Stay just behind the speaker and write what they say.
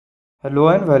Hello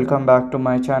and welcome back to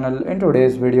my channel. In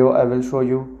today's video I will show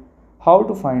you how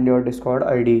to find your Discord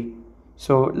ID.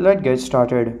 So let's get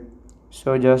started.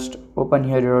 So just open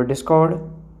here your Discord.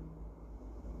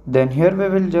 Then here we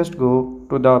will just go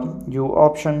to the view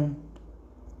option.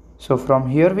 So from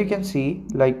here we can see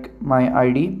like my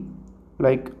ID,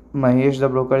 like Mahesh the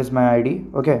broker is my ID.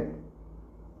 Okay.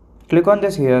 Click on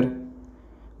this here,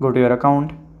 go to your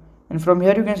account, and from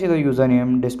here you can see the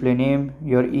username, display name,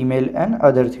 your email and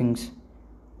other things.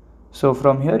 So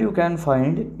from here you can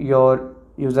find your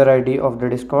user ID of the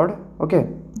Discord. Okay,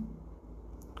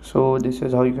 so this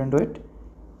is how you can do it,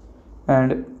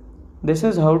 and this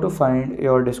is how to find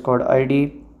your Discord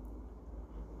ID.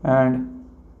 And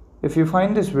if you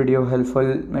find this video helpful,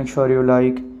 make sure you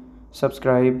like,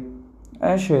 subscribe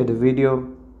and share the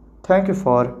video. Thank you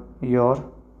for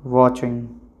your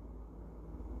watching.